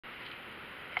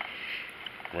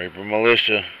Reaper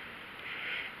Militia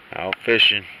out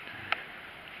fishing.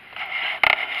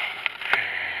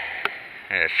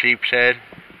 A sheep's head.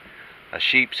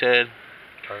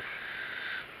 Carp.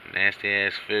 Nasty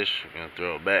ass fish. We're gonna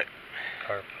throw it back.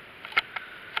 Carp.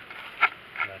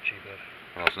 Not cheap, bud.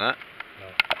 Oh, it's not?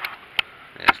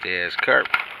 No. Nasty ass carp.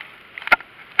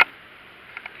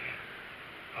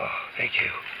 Oh, thank you.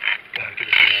 Gotta get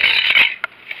this thing out.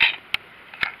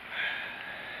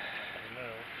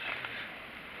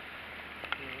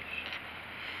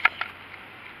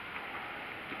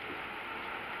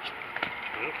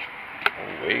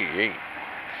 Oh, wait.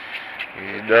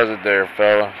 He does it there,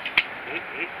 fella. Hey.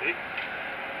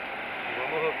 One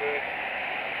more hook there.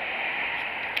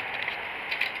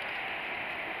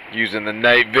 Using the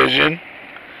night vision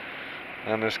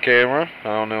on this camera. I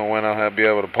don't know when I'll be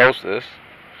able to post this.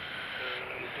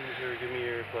 Give me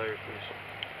your pliers, please.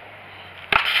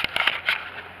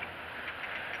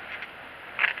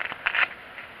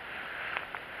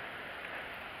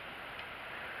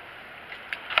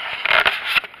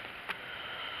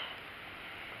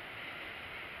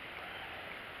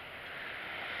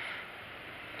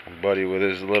 Buddy with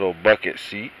his little bucket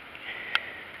seat.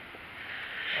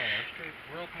 Oh, I straight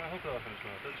broke my hook off in his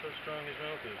mouth. That's how strong his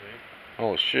mouth is, eh?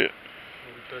 Oh shit.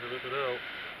 Maybe try to rip it out.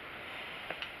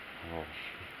 Oh.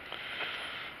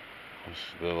 This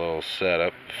is the little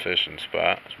setup fishing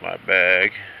spot. It's my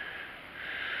bag.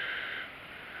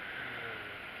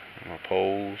 My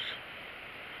poles.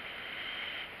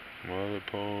 My other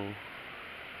pole.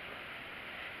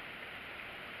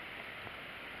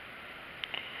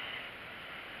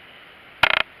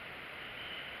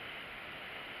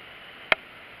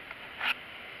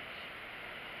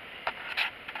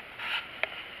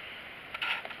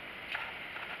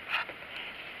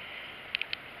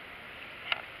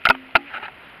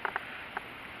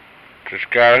 Just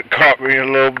caught me a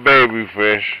little baby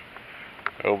fish.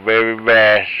 Little baby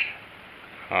bass.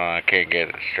 Oh, I can't get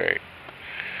it straight.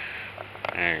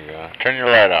 There you go. Turn your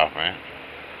light off, man.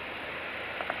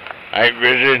 Night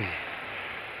vision.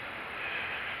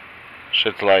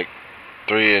 Shit's like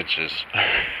 3 inches.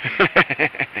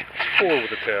 4 with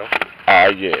the tail. Oh,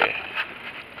 yeah.